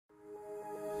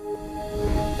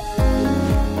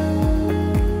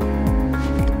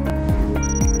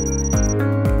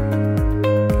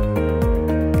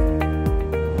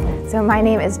So my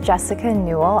name is Jessica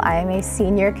Newell. I am a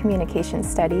senior communication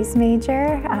studies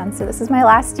major. So this is my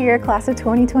last year, class of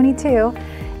 2022,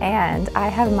 and I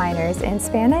have minors in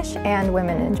Spanish and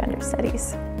women and gender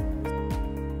studies.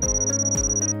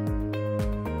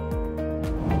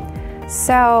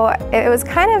 So it was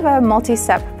kind of a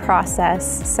multi-step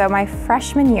process. So my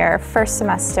freshman year, first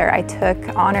semester, I took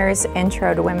honors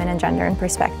Intro to Women and Gender and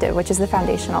Perspective, which is the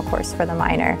foundational course for the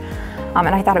minor. And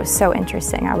I thought it was so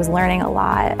interesting. I was learning a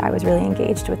lot. I was really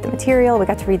engaged with the material. We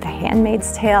got to read The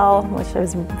Handmaid's Tale, which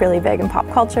is really big in pop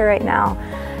culture right now.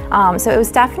 So it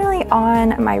was definitely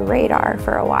on my radar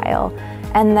for a while.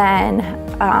 And then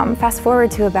fast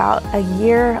forward to about a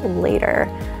year later,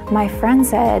 my friend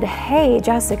said, "Hey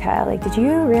Jessica, did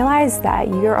you realize that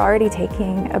you're already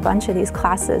taking a bunch of these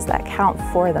classes that count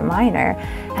for the minor?"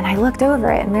 And I looked over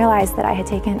it and realized that I had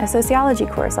taken a sociology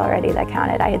course already that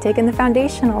counted. I had taken the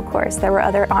foundational course. There were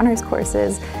other honors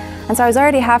courses. And so I was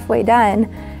already halfway done,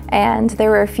 and there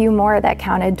were a few more that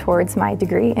counted towards my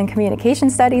degree in communication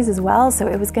studies as well. So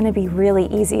it was going to be really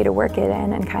easy to work it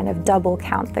in and kind of double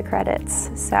count the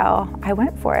credits. So I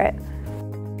went for it.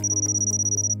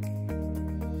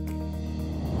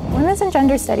 Women's and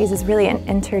gender studies is really an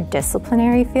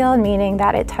interdisciplinary field, meaning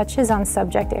that it touches on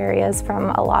subject areas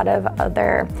from a lot of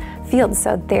other fields.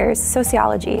 So there's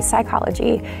sociology,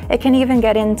 psychology, it can even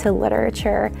get into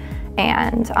literature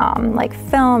and like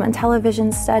film and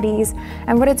television studies.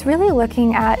 And what it's really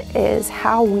looking at is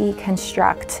how we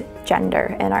construct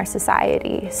gender in our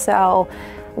society. So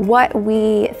what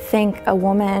we think a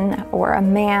woman or a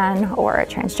man or a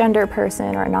transgender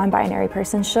person or a non-binary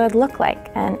person should look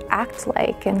like and act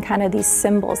like, and kind of these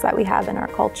symbols that we have in our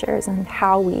cultures and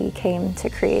how we came to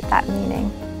create that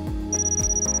meaning.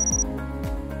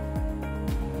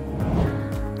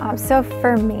 So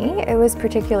for me, it was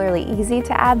particularly easy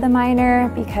to add the minor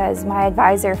because my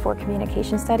advisor for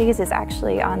communication studies is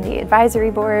actually on the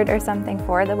advisory board or something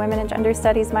for the women and gender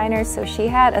studies minors, so she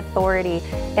had authority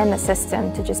in the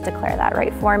system to just declare that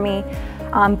right for me.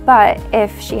 But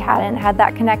if she hadn't had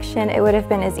that connection, it would have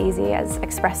been as easy as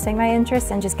expressing my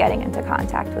interest and just getting into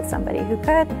contact with somebody who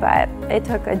could, but it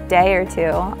took a day or two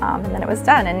and then it was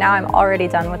done, and now I'm already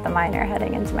done with the minor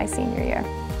heading into my senior year.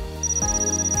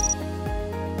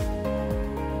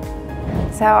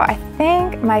 So I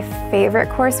think my favorite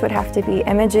course would have to be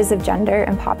Images of Gender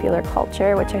in Popular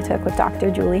Culture, which I took with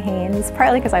Dr. Julie Haynes,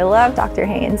 partly because I love Dr.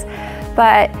 Haynes,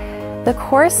 but the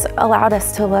course allowed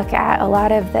us to look at a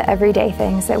lot of the everyday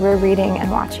things that we're reading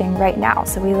and watching right now.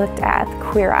 So we looked at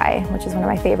Queer Eye, which is one of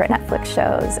my favorite Netflix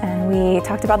shows, and we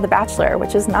talked about The Bachelor,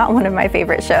 which is not one of my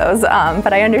favorite shows,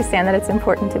 but I understand that it's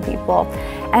important to people.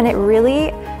 And it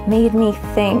really made me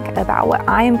think about what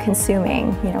I am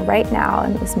consuming, right now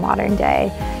in this modern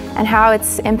day, and how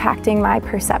it's impacting my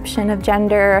perception of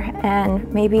gender,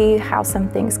 and maybe how some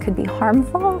things could be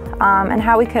harmful, and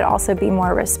how we could also be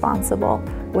more responsible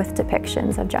with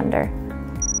depictions of gender.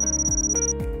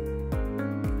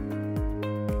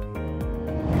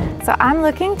 So I'm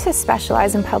looking to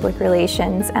specialize in public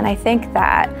relations, and I think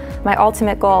that my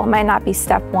ultimate goal might not be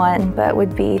step one, but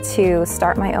would be to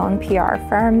start my own PR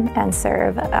firm and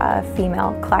serve a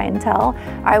female clientele.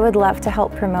 I would love to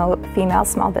help promote female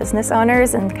small business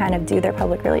owners and kind of do their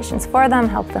public relations for them,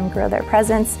 help them grow their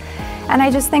presence. And I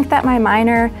just think that my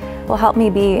minor will help me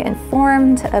be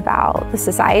informed about the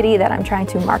society that I'm trying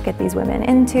to market these women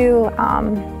into,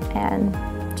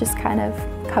 and just kind of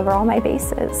cover all my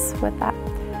bases with that.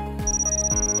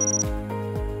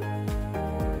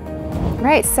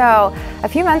 Right, so a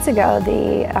few months ago,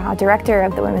 the director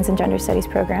of the Women's and Gender Studies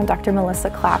program, Dr.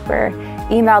 Melissa Clapper,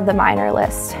 emailed the minor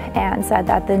list and said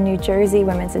that the New Jersey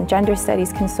Women's and Gender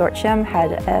Studies Consortium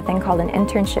had a thing called an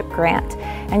internship grant,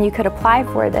 and you could apply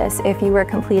for this if you were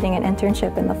completing an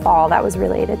internship in the fall that was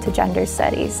related to gender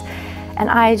studies. And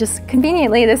I just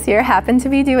conveniently this year happened to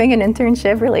be doing an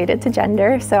internship related to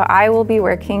gender, so I will be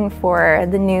working for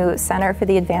the new Center for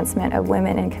the Advancement of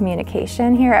Women in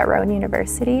Communication here at Rowan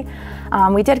University.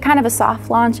 We did kind of a soft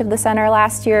launch of the center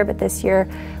last year, but this year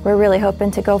we're really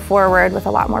hoping to go forward with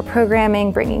a lot more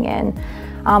programming, bringing in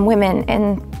women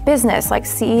in business, like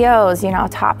CEOs,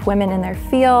 top women in their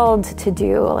field, to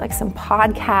do like some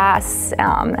podcasts,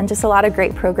 and just a lot of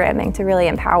great programming to really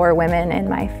empower women in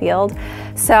my field.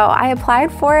 So I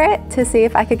applied for it to see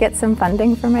if I could get some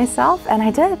funding for myself, and I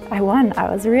did. I won. I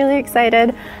was really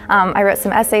excited. I wrote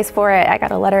some essays for it. I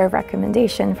got a letter of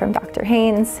recommendation from Dr.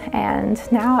 Haynes, and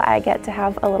now I get to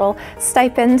have a little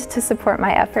stipend to support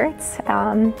my efforts,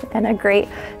 and a great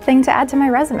thing to add to my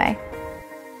resume.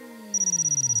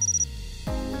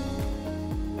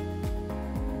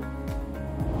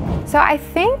 So I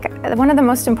think one of the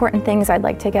most important things I'd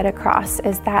like to get across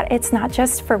is that it's not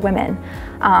just for women.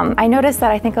 I noticed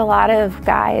that I think a lot of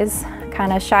guys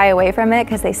kind of shy away from it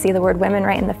because they see the word women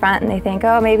right in the front and they think,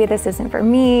 oh, maybe this isn't for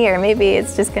me, or maybe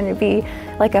it's just going to be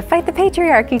like a fight the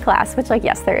patriarchy class, which, like,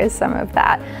 yes, there is some of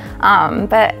that.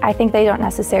 But I think they don't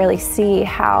necessarily see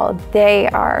how they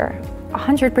are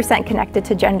 100% connected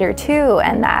to gender too,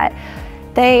 and that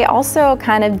they also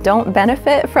kind of don't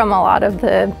benefit from a lot of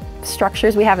the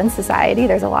structures we have in society.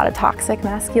 There's a lot of toxic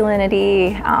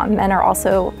masculinity. Men are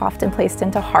also often placed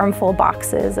into harmful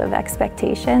boxes of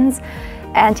expectations.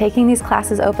 And taking these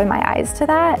classes opened my eyes to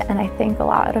that, and I think a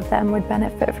lot of them would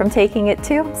benefit from taking it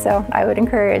too. So I would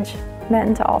encourage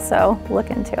men to also look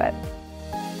into it.